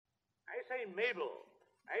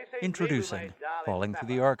Introducing Falling Through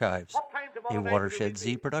the Archives, a Watershed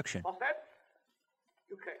Z production. What's that?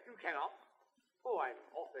 You cannot? Oh, I'm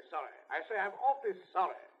awfully sorry. I say I'm awfully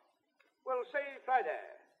sorry. Well, say Friday.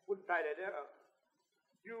 Good Friday, dear.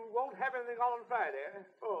 You won't have anything on Friday.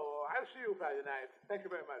 Oh, I'll see you Friday night. Thank you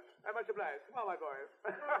very much. I'm much obliged. Come on, my boys.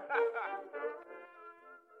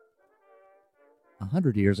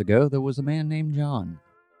 100 years ago, there was a man named John.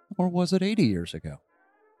 Or was it 80 years ago?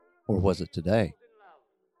 Or was it today?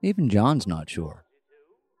 Even John's not sure.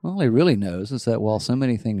 All he really knows is that while so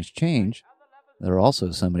many things change, there are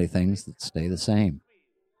also so many things that stay the same.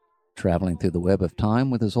 Traveling through the web of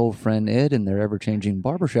time with his old friend Ed in their ever-changing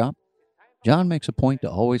barbershop, John makes a point to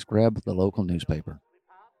always grab the local newspaper.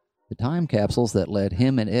 The time capsules that let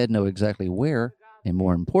him and Ed know exactly where, and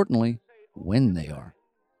more importantly, when they are.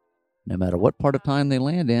 No matter what part of time they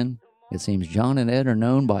land in, it seems John and Ed are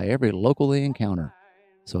known by every local they encounter,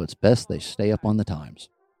 so it's best they stay up on the times.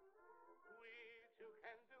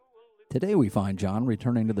 Today we find John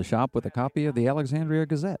returning to the shop with a copy of the Alexandria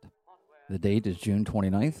Gazette. The date is June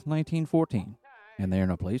 29th, 1914, and they're in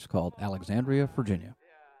a place called Alexandria, Virginia.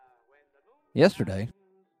 Yesterday,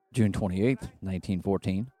 June 28th,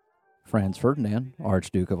 1914, Franz Ferdinand,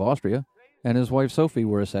 Archduke of Austria, and his wife Sophie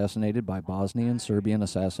were assassinated by Bosnian-Serbian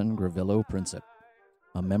assassin Gavrilo Princip,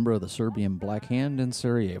 a member of the Serbian Black Hand in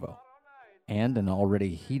Sarajevo. And an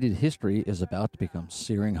already heated history is about to become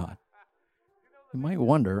searing hot. You might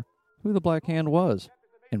wonder who the Black Hand was,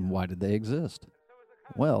 and why did they exist?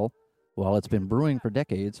 Well, while it's been brewing for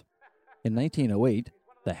decades, in 1908,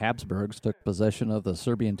 the Habsburgs took possession of the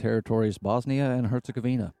Serbian territories Bosnia and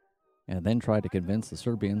Herzegovina, and then tried to convince the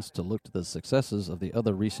Serbians to look to the successes of the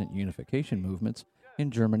other recent unification movements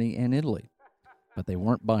in Germany and Italy. But they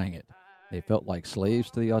weren't buying it. They felt like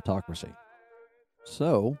slaves to the autocracy.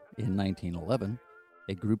 So, in 1911,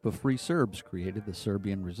 a group of free Serbs created the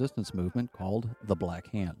Serbian resistance movement called the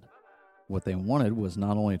Black Hand. What they wanted was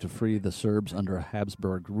not only to free the Serbs under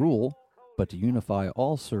Habsburg rule, but to unify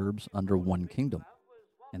all Serbs under one kingdom.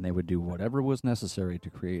 And they would do whatever was necessary to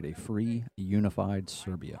create a free, unified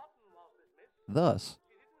Serbia. Thus,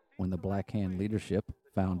 when the Black Hand leadership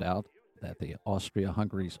found out that the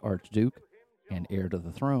Austria-Hungary's Archduke and heir to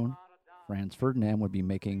the throne, Franz Ferdinand, would be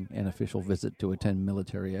making an official visit to attend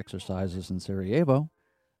military exercises in Sarajevo,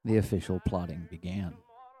 the official plotting began.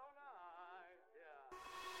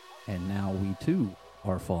 And now we too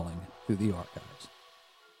are falling through the archives.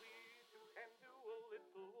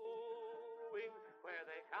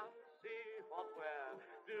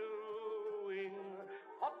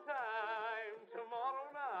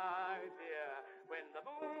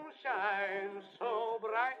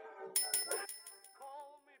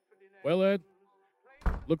 Well, Ed,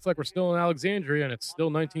 looks like we're still in Alexandria, and it's still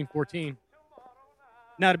 1914.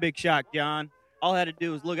 Not a big shock, John. All I had to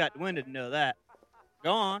do was look out the window to know that.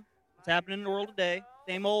 Go on. What's happening in the world today?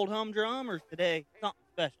 Same old humdrum, or is today something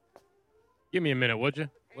special? Give me a minute, would you?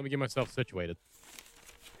 Let me get myself situated.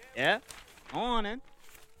 Yeah? Go on, then.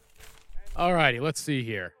 All righty, let's see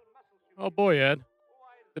here. Oh, boy, Ed.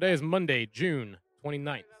 Today is Monday, June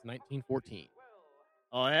 29th, 1914.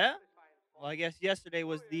 Oh, yeah? Well, I guess yesterday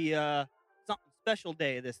was the something special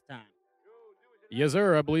day this time. Yes,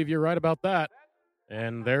 sir. I believe you're right about that.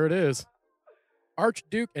 And there it is.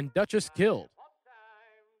 Archduke and Duchess killed.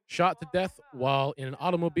 Shot to death while in an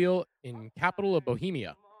automobile in capital of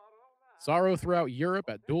Bohemia. Sorrow throughout Europe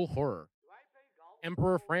at dual horror.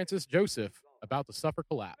 Emperor Francis Joseph about to suffer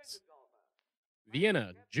collapse.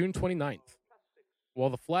 Vienna, June 29th. While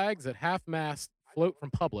the flags at half-mast float from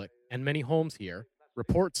public and many homes here,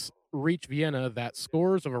 reports reach Vienna that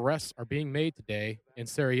scores of arrests are being made today in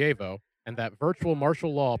Sarajevo and that virtual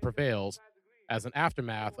martial law prevails as an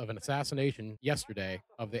aftermath of an assassination yesterday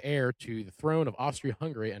of the heir to the throne of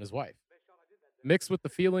Austria-Hungary and his wife. Mixed with the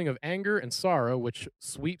feeling of anger and sorrow which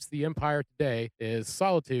sweeps the empire today is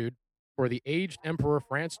solitude for the aged Emperor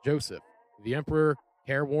Franz Joseph, the emperor,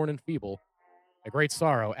 careworn and feeble, a great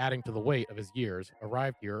sorrow adding to the weight of his years,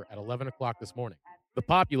 arrived here at 11 o'clock this morning. The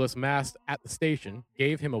populace massed at the station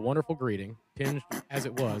gave him a wonderful greeting, tinged as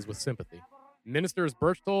it was with sympathy. Ministers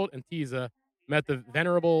Berchtold and Tiza met the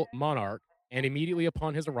venerable monarch, and immediately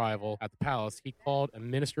upon his arrival at the palace, he called a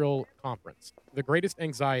ministerial conference. The greatest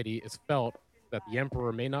anxiety is felt that the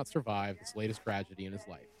emperor may not survive this latest tragedy in his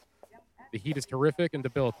life. The heat is terrific and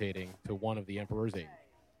debilitating to one of the emperor's age.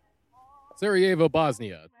 Sarajevo,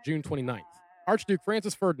 Bosnia, June 29th. Archduke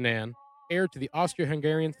Francis Ferdinand, heir to the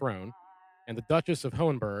Austro-Hungarian throne, and the Duchess of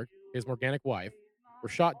Hohenberg, his morganic wife, were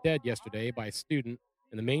shot dead yesterday by a student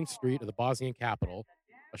in the main street of the Bosnian capital,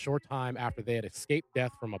 a short time after they had escaped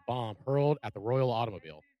death from a bomb hurled at the royal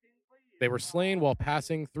automobile. They were slain while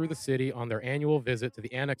passing through the city on their annual visit to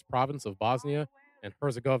the annexed province of Bosnia and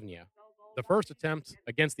Herzegovina. The first attempt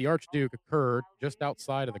against the Archduke occurred just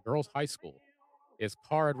outside of the girls' high school. His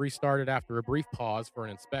car had restarted after a brief pause for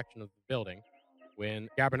an inspection of the building when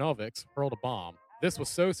Gabrinovics hurled a bomb. This was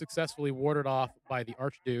so successfully warded off by the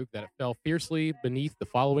Archduke that it fell fiercely beneath the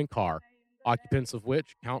following car, occupants of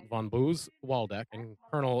which, Count von Booz Waldeck and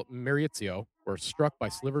Colonel Maurizio, were struck by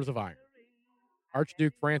slivers of iron.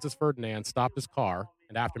 Archduke Francis Ferdinand stopped his car,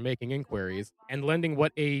 and after making inquiries and lending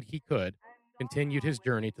what aid he could, continued his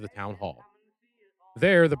journey to the town hall.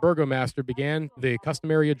 There, the burgomaster began the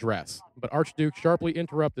customary address, but Archduke sharply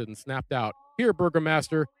interrupted and snapped out, "Here,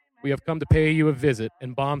 burgomaster, we have come to pay you a visit,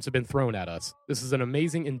 and bombs have been thrown at us. This is an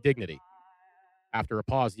amazing indignity." After a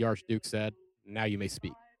pause, the Archduke said, "Now you may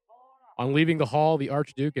speak." On leaving the hall, the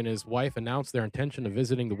Archduke and his wife announced their intention of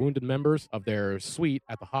visiting the wounded members of their suite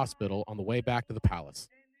at the hospital on the way back to the palace.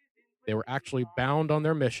 They were actually bound on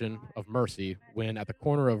their mission of mercy when, at the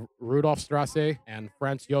corner of Rudolfstrasse and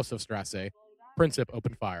Franz Josefstrasse, Princip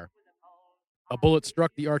opened fire. A bullet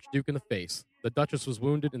struck the Archduke in the face. The Duchess was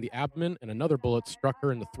wounded in the abdomen, and another bullet struck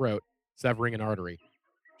her in the throat, severing an artery.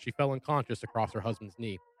 She fell unconscious across her husband's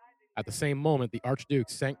knee. At the same moment, the Archduke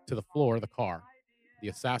sank to the floor of the car. The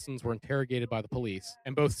assassins were interrogated by the police,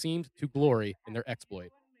 and both seemed to glory in their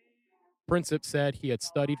exploit. Princip said he had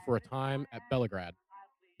studied for a time at Belgrade.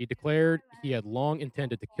 He declared he had long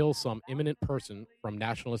intended to kill some eminent person from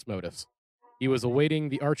nationalist motives. He was awaiting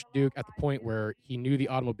the Archduke at the point where he knew the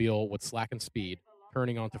automobile would slacken speed,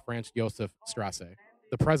 turning onto Franz Josef Strasse.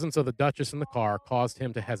 The presence of the Duchess in the car caused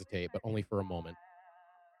him to hesitate, but only for a moment.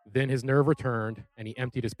 Then his nerve returned, and he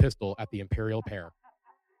emptied his pistol at the imperial pair.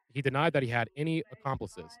 He denied that he had any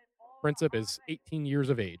accomplices. Princip is 18 years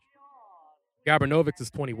of age. Gabrinovics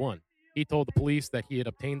is 21. He told the police that he had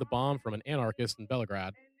obtained the bomb from an anarchist in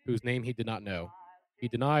Belgrade, whose name he did not know. He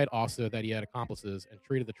denied also that he had accomplices and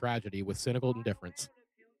treated the tragedy with cynical indifference.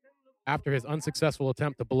 After his unsuccessful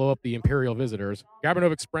attempt to blow up the imperial visitors,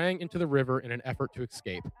 Gabrinovics sprang into the river in an effort to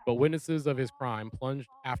escape, but witnesses of his crime plunged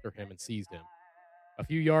after him and seized him. A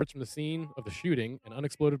few yards from the scene of the shooting, an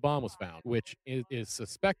unexploded bomb was found, which it is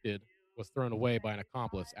suspected was thrown away by an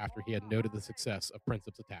accomplice after he had noted the success of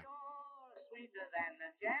Princip's attack. Sweeter than the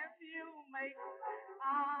jam you make,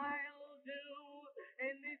 I'll do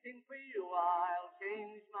anything for you. I'll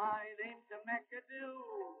change my name to McAdoo.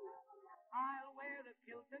 I'll wear a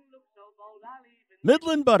kilt and look so bold, I'll even...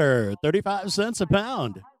 Midland butter, 35 cents a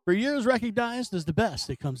pound. For years recognized as the best,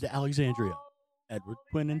 it comes to Alexandria. Edward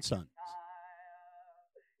Quinn and Sons.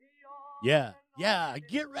 Yeah,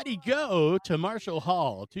 get ready, go to Marshall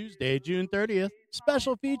Hall, Tuesday, June 30th.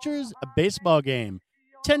 Special features, a baseball game.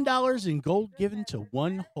 $10 in gold given to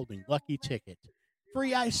one holding lucky ticket.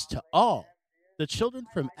 Free ice to all. The children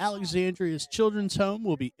from Alexandria's Children's Home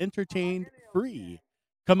will be entertained free.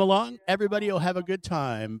 Come along, everybody will have a good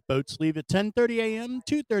time. Boats leave at 10:30 a.m.,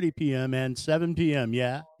 2:30 p.m., and 7 p.m.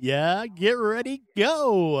 Yeah, get ready,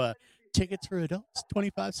 go. Tickets for adults,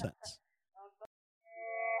 25 cents.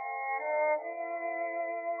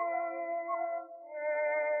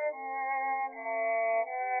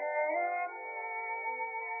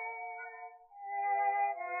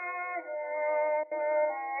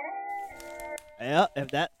 Yeah,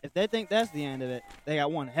 if they think that's the end of it, they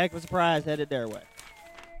got one heck of a surprise headed their way.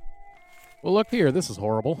 Well, look here, this is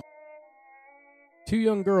horrible. 2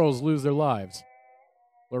 young girls lose their lives.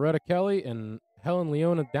 Loretta Kelly and Helen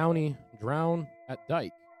Leona Downey drown at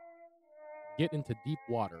dike. Get into deep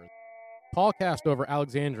water. Pall cast over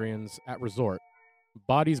Alexandrians at resort.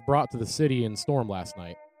 Bodies brought to the city in storm last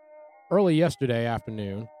night. Early yesterday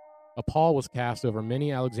afternoon, a pall was cast over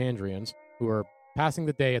many Alexandrians who were passing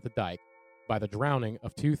the day at the dike by the drowning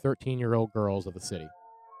of 2 13-year-old girls of the city.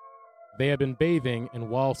 They had been bathing and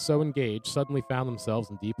while so engaged suddenly found themselves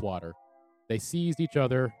in deep water. They seized each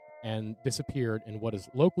other and disappeared in what is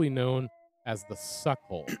locally known as the suck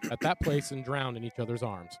hole at that place and drowned in each other's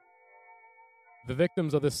arms. The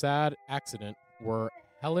victims of this sad accident were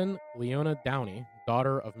Helen Leona Downey,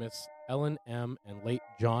 daughter of Miss Ellen M. and late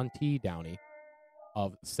John T. Downey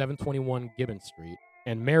of 721 Gibbon Street,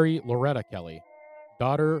 and Mary Loretta Kelly,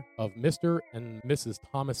 daughter of Mr. and Mrs.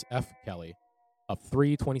 Thomas F. Kelly of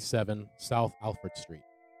 327 South Alfred Street.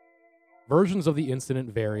 Versions of the incident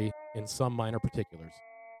vary in some minor particulars.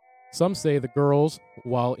 Some say the girls,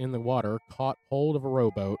 while in the water, caught hold of a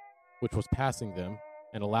rowboat which was passing them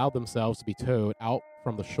and allowed themselves to be towed out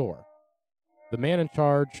from the shore. The man in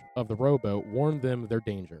charge of the rowboat warned them of their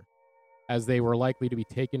danger, as they were likely to be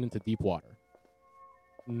taken into deep water.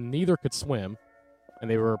 Neither could swim, and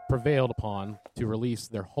they were prevailed upon to release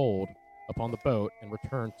their hold upon the boat and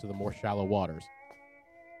returned to the more shallow waters.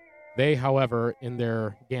 They, however, in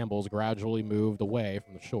their gambles gradually moved away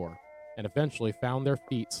from the shore and eventually found their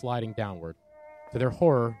feet sliding downward. To their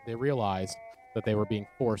horror, they realized that they were being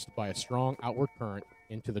forced by a strong outward current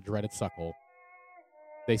into the dreaded suckhole.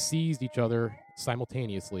 They seized each other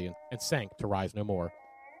simultaneously and sank to rise no more.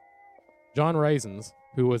 John Raisins,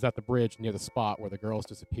 who was at the bridge near the spot where the girls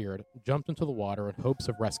disappeared, jumped into the water in hopes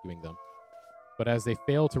of rescuing them. But as they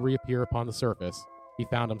failed to reappear upon the surface, he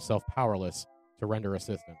found himself powerless to render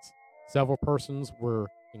assistance. Several persons were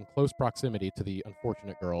in close proximity to the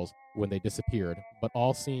unfortunate girls when they disappeared, but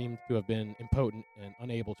all seemed to have been impotent and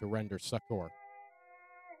unable to render succor.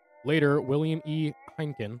 Later, William E.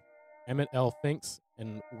 Heinken, Emmett L. Finks,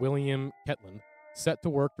 and William Ketland set to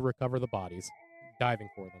work to recover the bodies, diving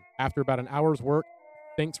for them. After about an hour's work,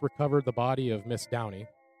 Finks recovered the body of Miss Downey,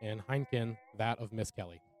 and Heinken that of Miss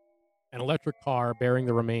Kelly. An electric car bearing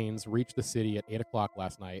the remains reached the city at 8 o'clock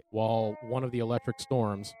last night, while one of the electric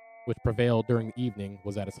storms which prevailed during the evening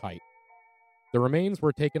was at its height. The remains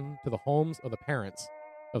were taken to the homes of the parents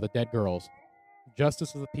of the dead girls.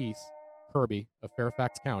 Justice of the Peace, Kirby of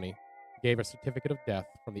Fairfax County, gave a certificate of death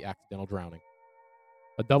from the accidental drowning.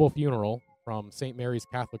 A double funeral from St. Mary's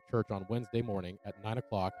Catholic Church on Wednesday morning at 9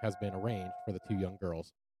 o'clock has been arranged for the two young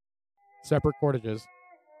girls. Separate corteges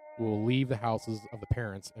will leave the houses of the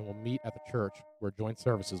parents and will meet at the church where joint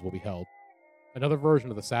services will be held. Another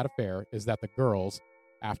version of the sad affair is that the girls,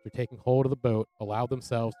 after taking hold of the boat, allowed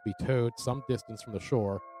themselves to be towed some distance from the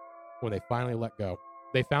shore when they finally let go.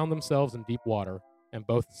 They found themselves in deep water and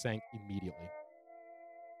both sank immediately.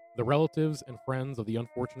 The relatives and friends of the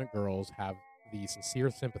unfortunate girls have the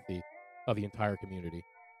sincere sympathy of the entire community.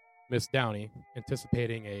 Miss Downey,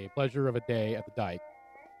 anticipating a pleasure of a day at the dike,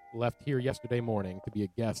 left here yesterday morning to be a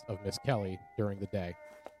guest of Miss Kelly during the day.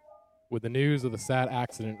 When the news of the sad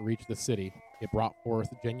accident reached the city, it brought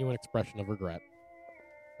forth a genuine expression of regret.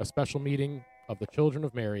 A special meeting of the Children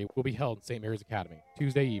of Mary will be held in St. Mary's Academy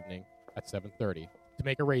Tuesday evening at 7:30 to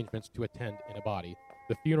make arrangements to attend in a body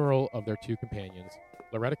the funeral of their two companions,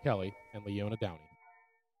 Loretta Kelly and Leona Downey.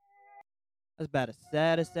 That's about as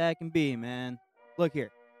sad as sad can be, man. Look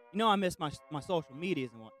here. You know I miss my social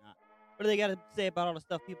medias and whatnot. What do they got to say about all the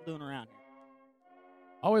stuff people doing around here?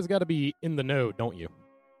 Always got to be in the know, don't you?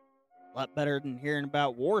 A lot better than hearing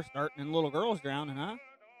about war starting and little girls drowning, huh?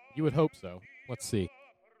 You would hope so. Let's see.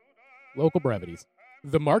 Local brevities.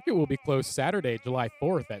 The market will be closed Saturday, July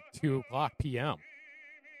 4th at 2 o'clock p.m.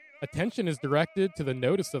 Attention is directed to the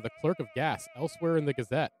notice of the Clerk of Gas elsewhere in the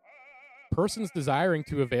Gazette. Persons desiring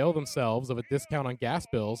to avail themselves of a discount on gas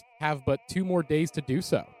bills have but 2 more days to do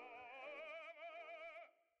so.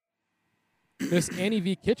 Miss Annie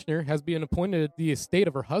V. Kitchener has been appointed the estate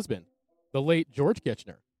of her husband, the late George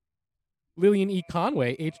Kitchener. Lillian E.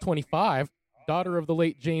 Conway, age 25, daughter of the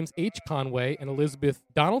late James H. Conway and Elizabeth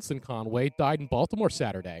Donaldson Conway, died in Baltimore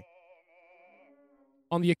Saturday.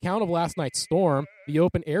 On the account of last night's storm, the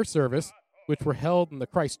open air service, which were held in the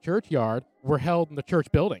Christ Churchyard, were held in the church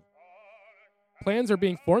building. Plans are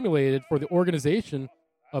being formulated for the organization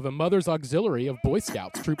of a Mother's Auxiliary of Boy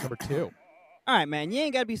Scouts, Troop Number 2. All right, man, you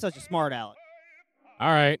ain't got to be such a smart aleck.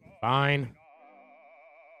 All right, fine.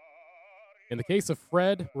 In the case of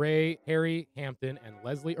Fred, Ray, Harry Hampton, and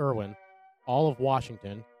Leslie Irwin, all of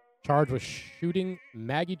Washington, charged with shooting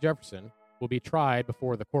Maggie Jefferson, will be tried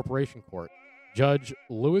before the Corporation Court. Judge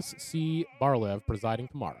Louis C. Barlev presiding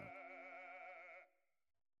tomorrow.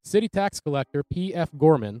 City Tax Collector P.F.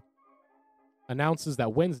 Gorman announces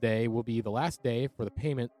that Wednesday will be the last day for the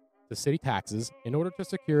payment to city taxes in order to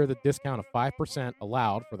secure the discount of 5%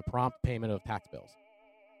 allowed for the prompt payment of tax bills.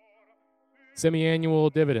 Semi-annual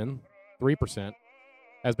dividend, 3%,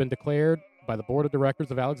 has been declared by the Board of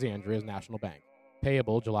Directors of Alexandria's National Bank,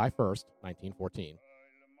 payable July 1st, 1914.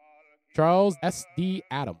 Charles S.D.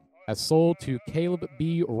 Adam has sold to Caleb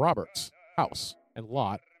B. Roberts house and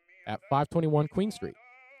lot at 521 Queen Street.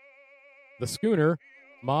 The schooner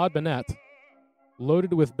Maud Bennett,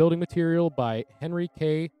 loaded with building material by Henry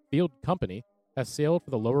K. Field Company, has sailed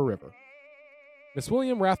for the lower river. Miss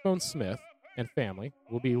William Rathbone Smith and family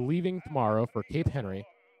will be leaving tomorrow for Cape Henry,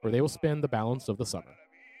 where they will spend the balance of the summer.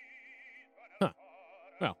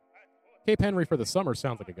 Well, Cape Henry for the summer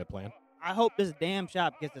sounds like a good plan. I hope this damn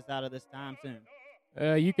shop gets us out of this time soon.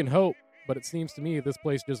 You can hope, but it seems to me this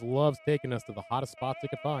place just loves taking us to the hottest spots it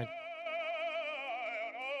could find.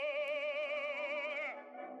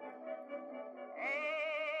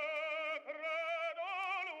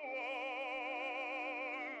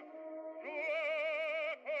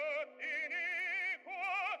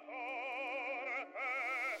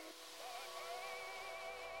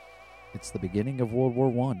 It's the beginning of World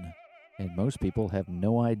War I, and most people have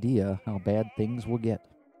no idea how bad things will get.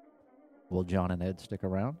 Will John and Ed stick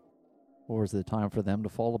around? Or is it time for them to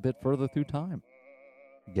fall a bit further through time?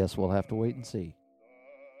 Guess we'll have to wait and see.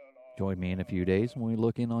 Join me in a few days when we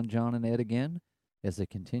look in on John and Ed again as they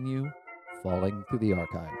continue falling through the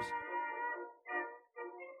archives.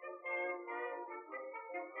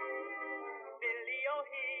 Billy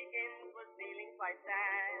O'Higgins was feeling quite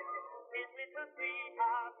sad. His little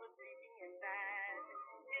sweetheart was sleeping in bed.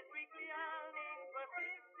 His weekly earnings were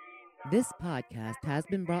 $15. This podcast has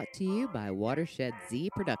been brought to you by Watershed Z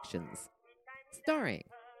Productions, starring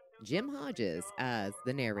Jim Hodges as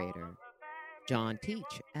the narrator, John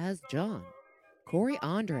Teach as John, Corey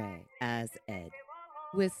Andre as Ed,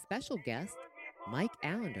 with special guest Mike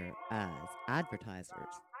Allender as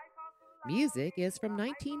advertisers. Music is from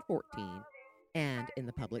 1914 and in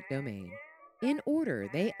the public domain. In order,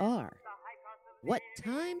 they are What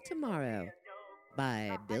Time Tomorrow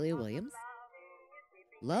by Billy Williams,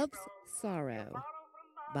 Love's Sorrow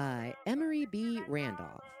by Emery B.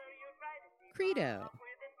 Randolph, Credo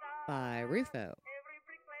by Rufo,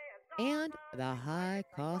 and The High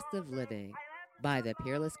Cost of Living by the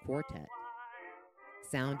Peerless Quartet.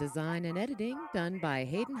 Sound design and editing done by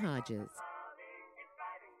Hayden Hodges.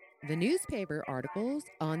 The newspaper articles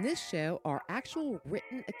on this show are actual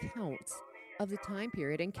written accounts of the time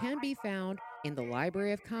period and can be found in the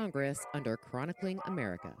Library of Congress under Chronicling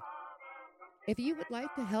America. If you would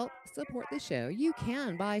like to help support the show, you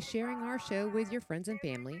can by sharing our show with your friends and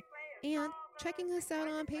family and checking us out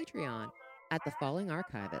on Patreon at The Falling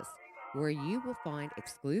Archivist, where you will find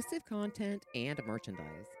exclusive content and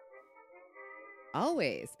merchandise.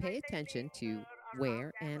 Always pay attention to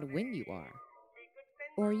where and when you are,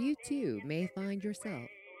 or you too may find yourself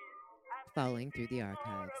falling through the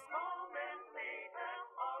archives.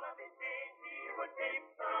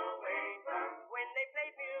 When they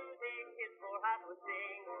played music, his poor heart would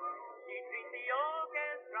sing. He'd greet the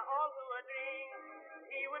orchestra all to a drink.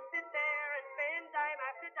 He would sit there and spend dime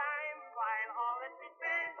after dime, while all that she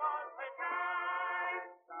spent was her time.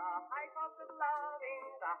 The high cost of loving,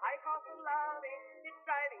 the high cost of loving, it's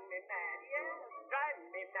driving me mad, yes, driving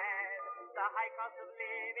me mad. The high cost of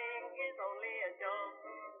living is only a joke.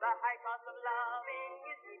 The high cost of loving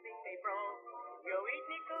is keeping me broke. You eat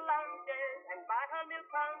nickel lunches and buy her milk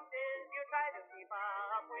punches. You try to keep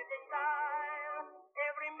up with the style.